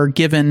people were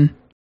given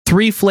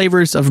 3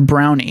 flavors of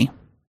brownie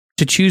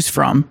to choose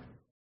from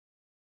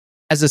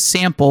as a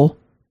sample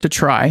to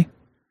try.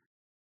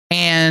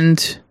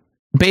 And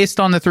based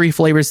on the 3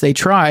 flavors they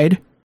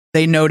tried,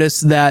 they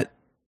noticed that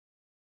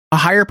a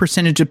higher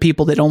percentage of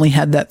people that only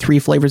had that 3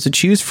 flavors to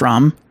choose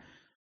from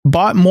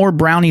bought more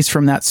brownies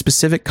from that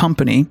specific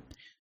company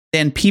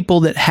than people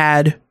that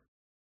had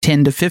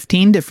 10 to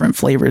 15 different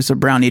flavors of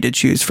brownie to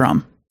choose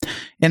from.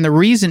 And the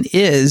reason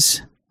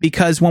is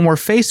because when we're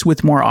faced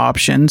with more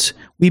options,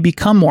 we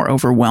become more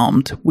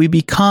overwhelmed. We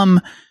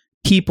become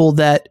people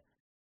that,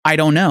 I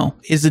don't know,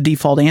 is the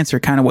default answer,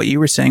 kind of what you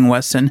were saying,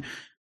 Weston.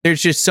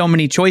 There's just so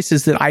many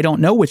choices that I don't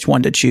know which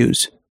one to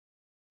choose.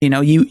 You know,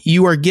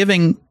 you are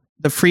giving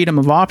the freedom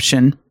of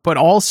option, but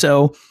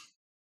also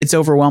it's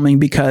overwhelming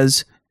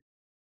because,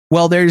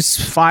 well, there's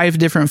 5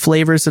 different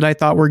flavors that I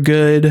thought were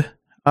good.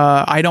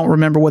 I don't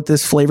remember what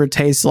this flavor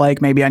tastes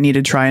like. Maybe I need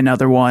to try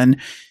another one.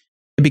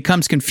 It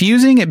becomes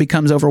confusing. It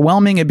becomes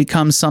overwhelming. It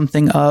becomes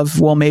something of,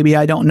 well, maybe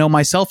I don't know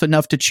myself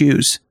enough to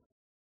choose.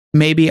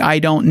 Maybe I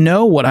don't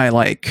know what I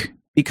like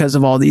because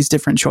of all these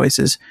different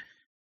choices.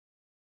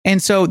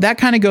 And so that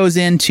kind of goes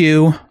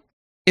into,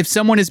 if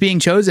someone is being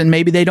chosen,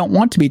 maybe they don't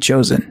want to be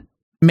chosen.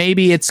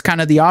 Maybe it's kind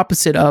of the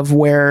opposite of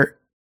where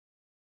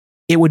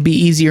it would be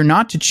easier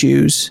not to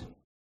choose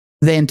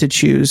than to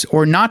choose,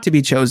 or not to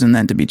be chosen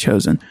than to be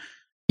chosen.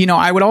 You know,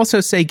 I would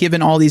also say,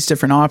 given all these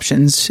different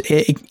options,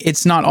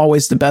 it's not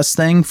always the best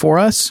thing for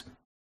us,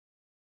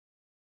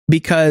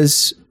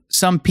 because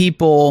some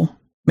people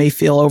may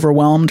feel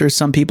overwhelmed, or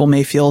some people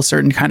may feel a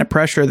certain kind of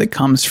pressure that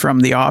comes from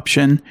the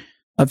option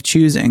of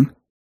choosing.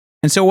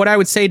 And so what I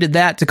would say to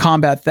that, to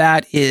combat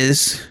that,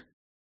 is,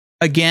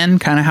 again,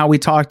 kind of how we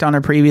talked on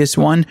our previous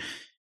one.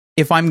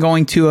 If I'm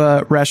going to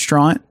a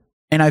restaurant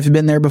and I've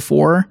been there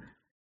before,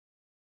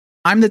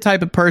 I'm the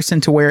type of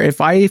person to where if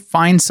I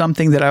find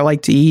something that I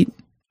like to eat,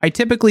 I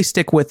typically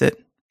stick with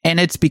it. And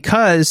it's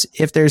because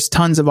if there's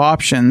tons of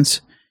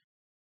options,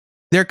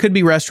 there could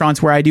be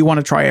restaurants where I do want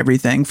to try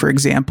everything, for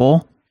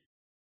example.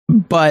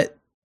 But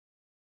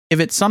if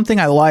it's something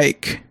I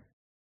like,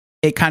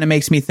 it kind of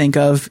makes me think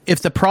of,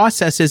 if the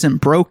process isn't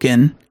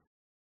broken,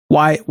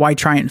 why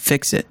try and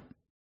fix it?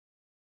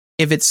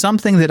 If it's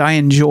something that I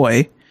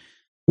enjoy,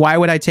 why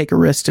would I take a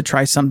risk to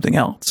try something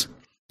else?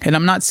 And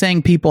I'm not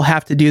saying people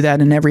have to do that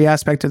in every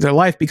aspect of their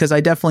life, because I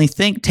definitely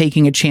think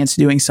taking a chance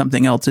doing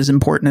something else is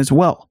important as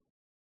well.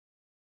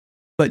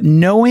 But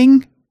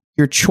knowing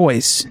your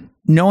choice,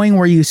 knowing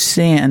where you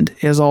stand,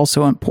 is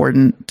also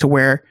important, to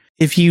where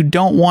if you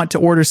don't want to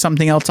order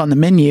something else on the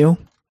menu,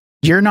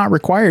 you're not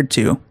required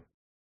to.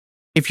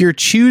 If you're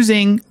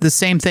choosing the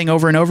same thing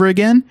over and over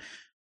again,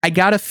 I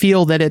got to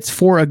feel that it's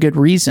for a good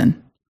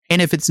reason.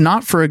 And if it's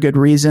not for a good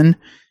reason,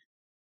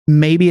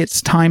 maybe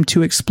it's time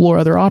to explore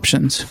other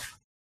options.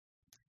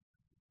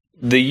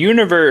 The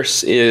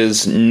universe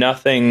is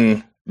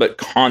nothing but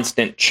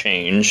constant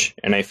change,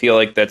 and I feel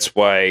like that's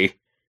why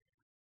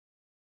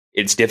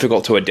it's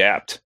difficult to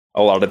adapt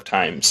a lot of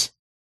times.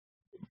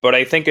 But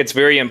I think it's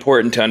very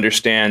important to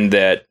understand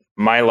that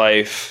my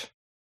life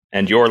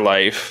and your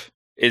life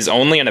is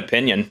only an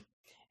opinion.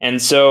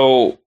 And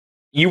so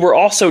you were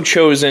also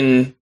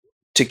chosen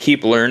to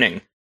keep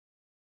learning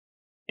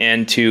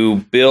and to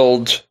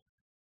build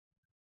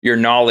your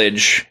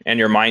knowledge and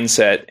your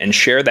mindset and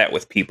share that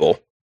with people.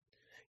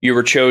 You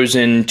were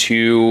chosen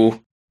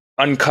to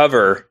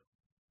uncover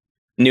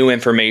new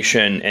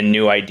information and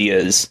new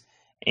ideas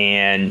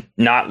and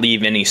not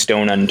leave any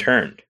stone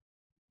unturned.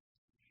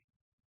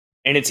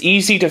 And it's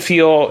easy to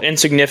feel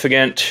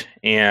insignificant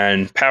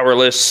and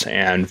powerless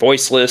and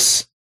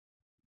voiceless,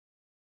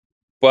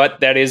 but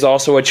that is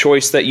also a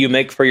choice that you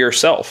make for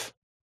yourself.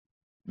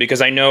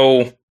 Because I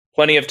know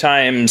plenty of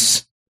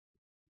times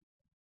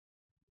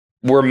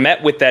we're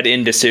met with that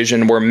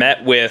indecision, we're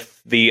met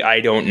with the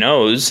I don't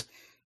knows,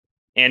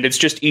 and it's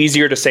just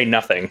easier to say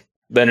nothing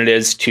than it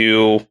is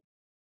to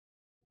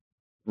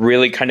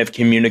really kind of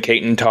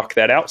communicate and talk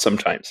that out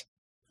sometimes.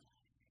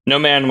 No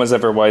man was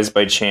ever wise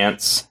by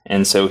chance,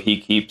 and so he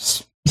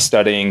keeps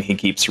studying, he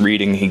keeps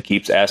reading, he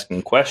keeps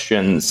asking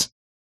questions.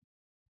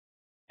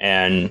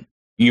 And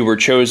you were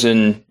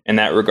chosen in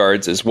that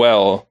regards as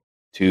well,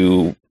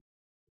 to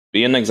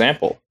be an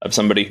example of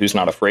somebody who's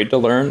not afraid to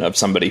learn, of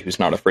somebody who's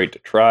not afraid to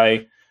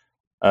try,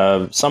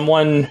 of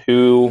someone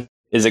who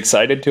is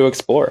excited to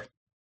explore.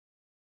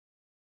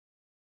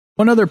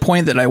 One other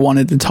point that I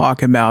wanted to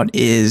talk about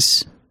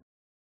is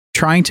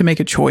trying to make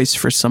a choice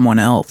for someone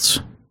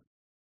else.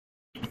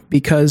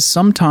 Because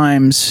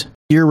sometimes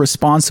you're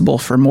responsible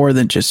for more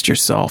than just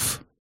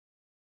yourself.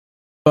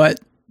 But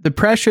the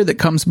pressure that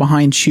comes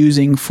behind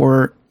choosing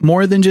for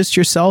more than just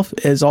yourself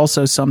is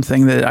also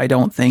something that I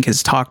don't think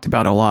is talked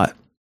about a lot.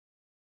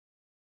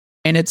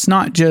 And it's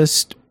not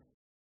just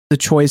the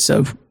choice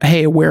of,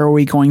 hey, where are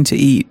we going to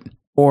eat?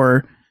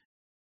 Or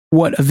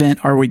what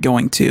event are we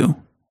going to?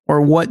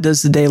 Or what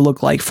does the day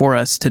look like for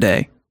us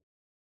today?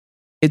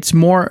 It's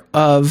more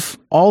of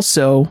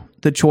also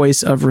the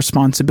choice of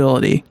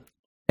responsibility,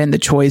 and the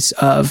choice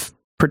of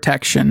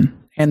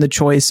protection, and the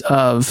choice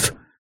of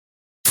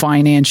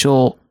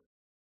financial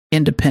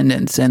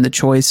independence, and the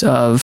choice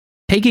of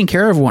taking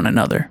care of one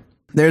another.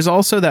 There's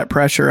also that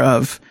pressure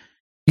of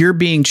you're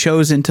being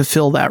chosen to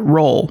fill that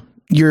role.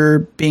 You're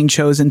being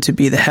chosen to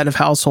be the head of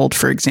household,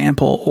 for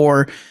example,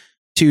 or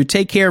to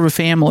take care of a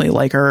family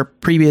like our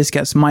previous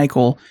guest,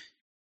 Michael.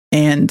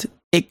 And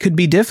it could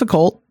be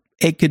difficult.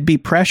 It could be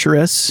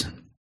pressurous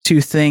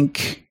to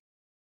think,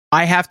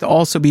 I have to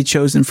also be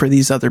chosen for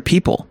these other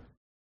people.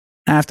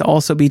 I have to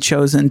also be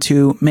chosen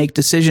to make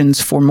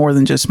decisions for more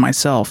than just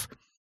myself.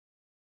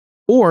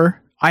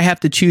 Or I have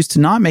to choose to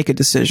not make a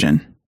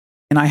decision,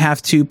 and I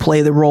have to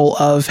play the role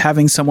of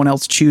having someone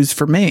else choose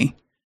for me.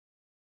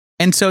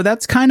 And so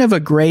that's kind of a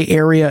gray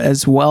area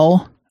as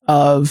well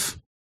of,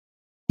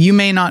 You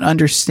may not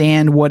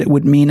understand what it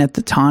would mean at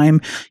the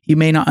time. You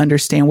may not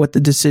understand what the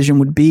decision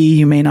would be.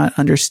 You may not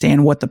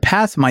understand what the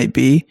path might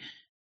be.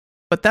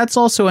 But that's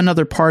also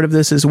another part of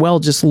this as well,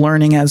 just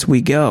learning as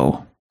we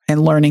go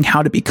and learning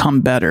how to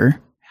become better,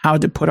 how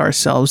to put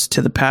ourselves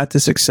to the path to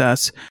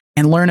success,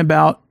 and learn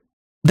about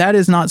that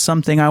is not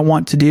something I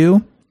want to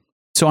do.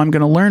 So I'm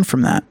going to learn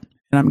from that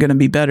and I'm going to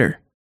be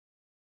better.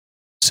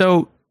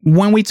 So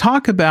when we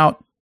talk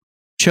about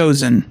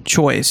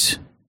choice,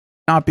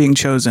 not being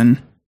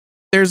chosen,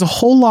 there's a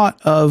whole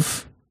lot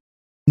of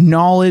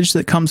knowledge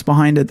that comes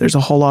behind it. There's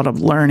a whole lot of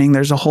learning.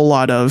 There's a whole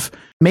lot of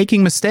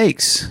making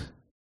mistakes,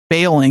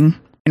 failing,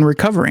 and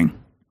recovering.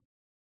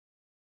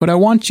 But I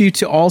want you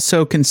to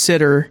also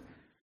consider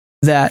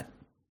that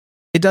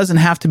it doesn't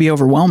have to be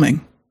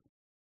overwhelming.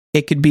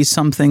 It could be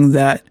something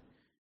that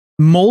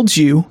molds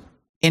you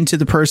into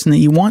the person that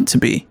you want to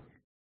be.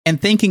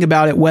 And thinking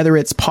about it, whether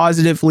it's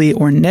positively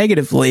or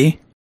negatively,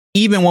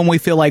 even when we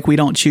feel like we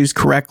don't choose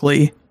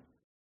correctly,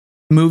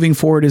 moving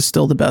forward is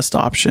still the best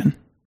option.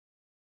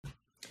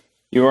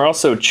 You are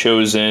also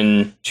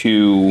chosen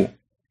to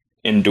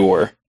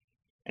endure.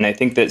 And I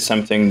think that's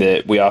something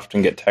that we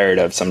often get tired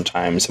of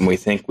sometimes, and we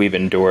think we've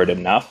endured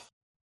enough.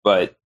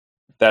 But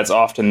that's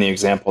often the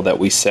example that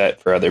we set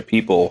for other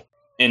people.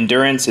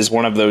 Endurance is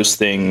one of those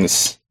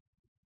things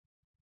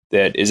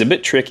that is a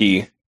bit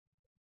tricky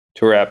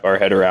to wrap our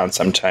head around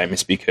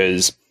sometimes,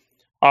 because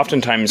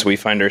oftentimes we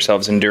find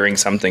ourselves enduring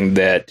something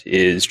that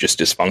is just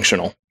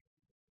dysfunctional.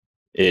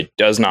 It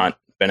does not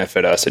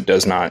benefit us. It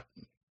does not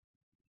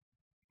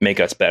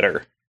make us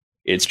better.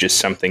 It's just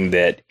something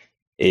that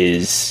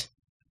is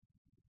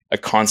a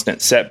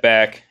constant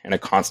setback and a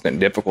constant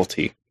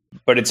difficulty.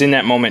 But it's in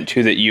that moment,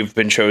 too, that you've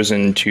been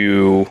chosen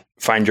to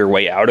find your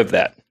way out of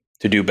that,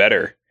 to do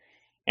better.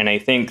 And I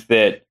think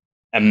that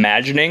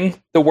imagining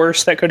the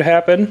worst that could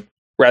happen,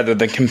 rather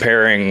than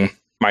comparing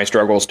my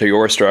struggles to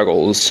your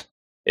struggles,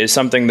 is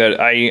something that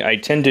I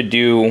tend to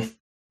do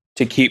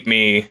to keep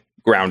me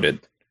grounded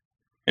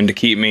and to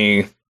keep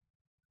me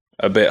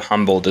a bit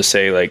humble, to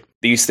say, like,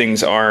 these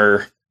things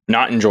are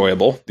not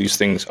enjoyable. These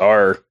things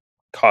are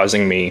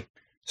causing me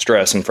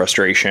stress and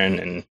frustration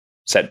and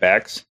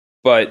setbacks.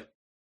 But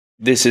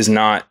this is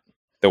not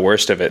the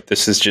worst of it.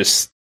 This is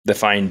just the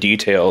fine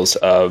details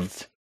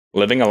of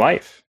living a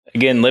life.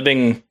 Again,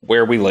 living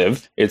where we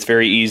live, it's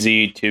very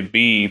easy to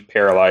be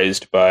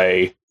paralyzed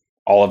by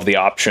all of the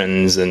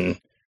options and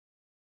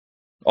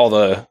all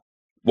the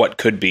what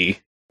could be.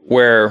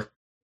 Where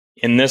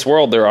in this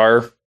world, there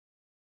are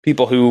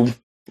people who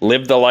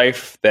live the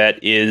life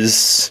that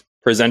is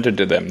presented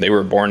to them. They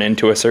were born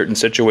into a certain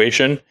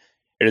situation.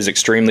 It is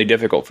extremely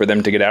difficult for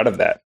them to get out of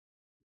that.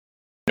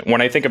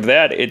 When I think of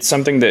that, it's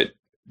something that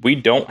we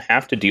don't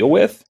have to deal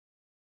with.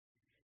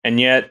 And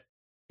yet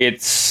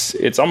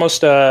it's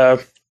almost a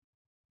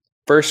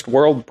first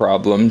world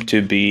problem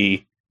to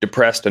be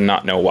depressed and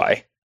not know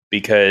why.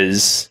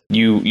 Because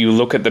you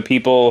look at the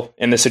people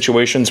in the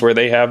situations where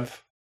they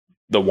have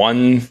the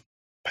one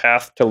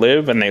path to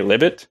live and they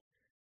live it.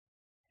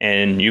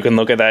 And you can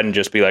look at that and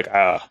just be like,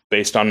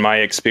 based on my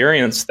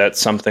experience, that's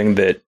something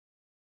that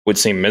would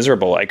seem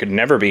miserable. I could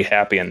never be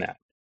happy in that.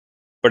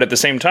 But at the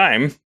same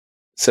time,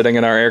 sitting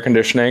in our air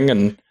conditioning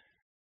and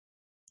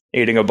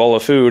eating a bowl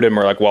of food, and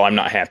we're like, well, I'm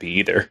not happy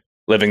either,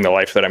 living the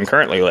life that I'm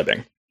currently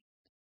living.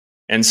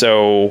 And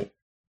so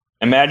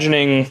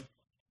imagining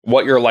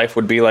what your life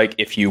would be like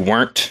if you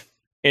weren't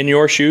in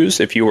your shoes,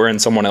 if you were in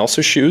someone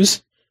else's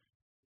shoes.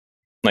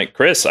 Like,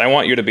 Chris, I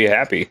want you to be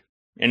happy.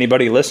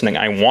 Anybody listening,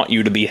 I want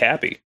you to be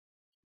happy.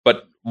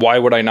 But why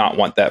would I not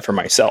want that for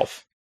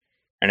myself?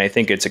 And I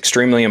think it's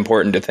extremely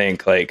important to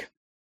think, like,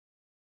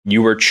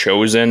 you were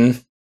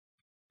chosen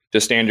to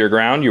stand your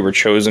ground. You were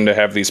chosen to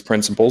have these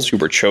principles. You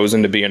were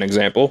chosen to be an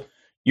example.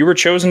 You were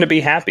chosen to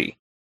be happy.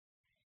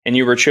 And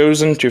you were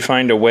chosen to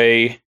find a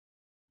way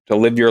to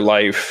live your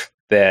life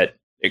that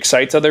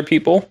excites other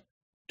people,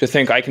 to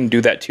think, I can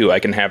do that too. I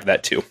can have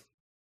that too.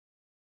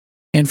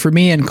 And for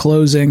me, in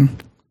closing,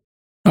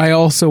 I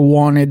also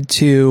wanted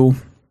to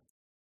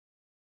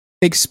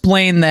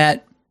explain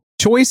that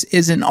choice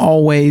isn't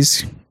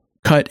always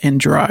cut and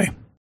dry.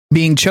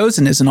 Being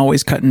chosen isn't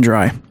always cut and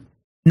dry.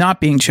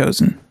 Not being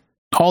chosen.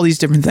 All these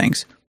different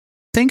things.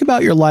 Think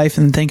about your life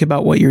and think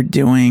about what you're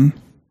doing.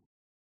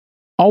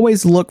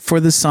 Always look for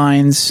the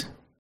signs.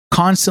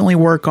 Constantly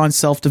work on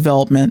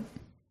self-development,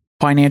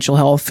 financial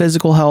health,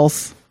 physical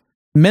health,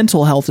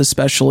 mental health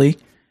especially.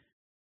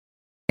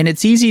 And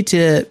it's easy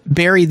to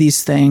bury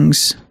these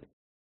things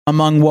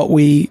among what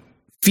we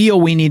feel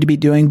we need to be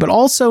doing, but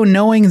also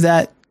knowing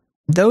that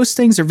those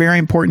things are very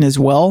important as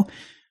well.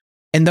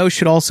 And those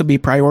should also be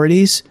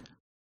priorities,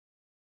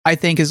 I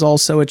think, is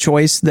also a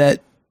choice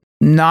that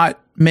not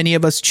many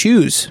of us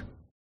choose.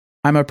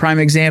 I'm a prime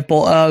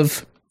example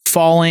of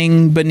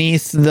falling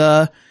beneath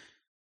the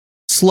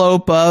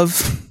slope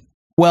of,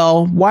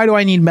 well, why do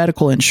I need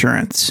medical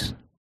insurance?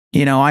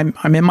 You know,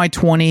 I'm in my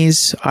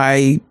 20s.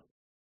 I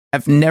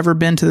have never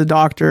been to the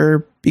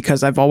doctor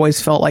because I've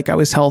always felt like I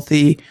was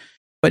healthy.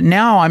 But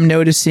now I'm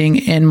noticing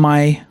in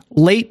my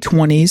late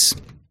 20s,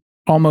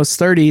 almost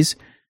 30s,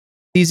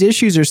 these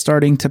issues are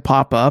starting to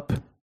pop up.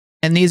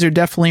 And these are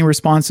definitely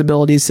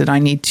responsibilities that I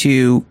need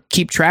to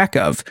keep track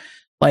of.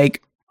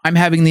 Like, I'm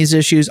having these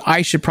issues.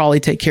 I should probably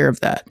take care of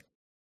that.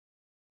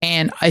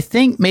 And I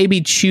think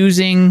maybe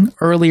choosing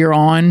earlier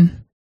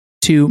on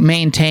to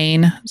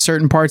maintain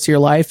certain parts of your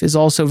life is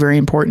also very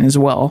important as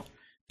well.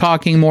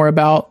 Talking more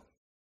about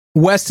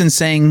Weston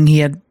saying he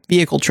had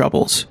vehicle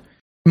troubles.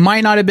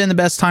 Might not have been the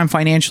best time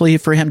financially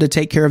for him to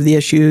take care of the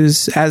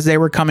issues as they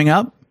were coming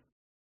up.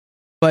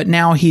 But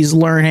now he's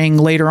learning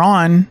later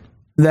on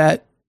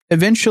that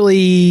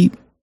eventually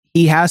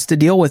he has to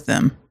deal with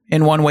them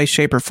in one way,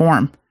 shape, or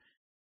form.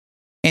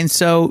 And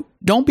so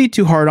don't be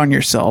too hard on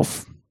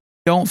yourself.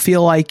 Don't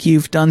feel like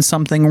you've done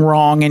something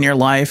wrong in your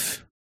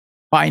life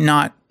by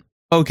not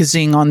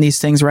focusing on these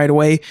things right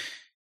away.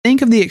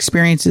 Think of the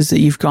experiences that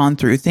you've gone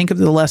through. Think of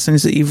the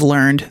lessons that you've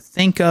learned.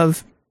 Think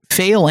of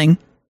failing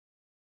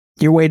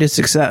your way to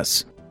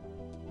success.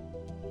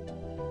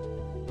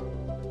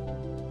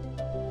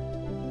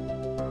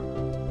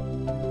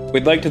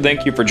 We'd like to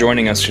thank you for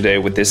joining us today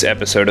with this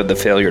episode of the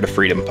Failure to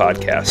Freedom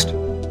podcast.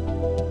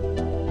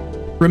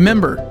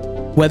 Remember,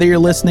 whether you're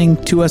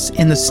listening to us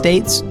in the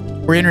States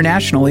or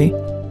internationally,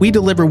 we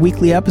deliver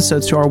weekly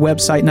episodes to our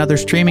website and other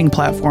streaming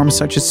platforms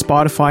such as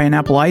Spotify and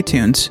Apple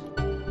iTunes.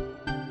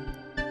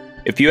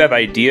 If you have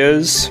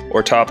ideas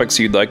or topics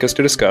you'd like us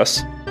to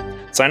discuss,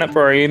 sign up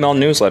for our email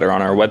newsletter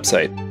on our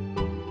website.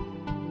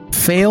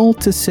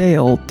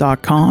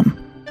 failtosale.com.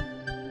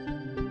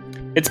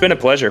 It's been a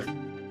pleasure.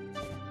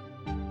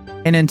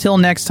 And until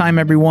next time,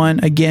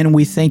 everyone, again,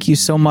 we thank you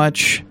so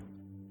much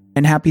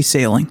and happy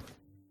sailing.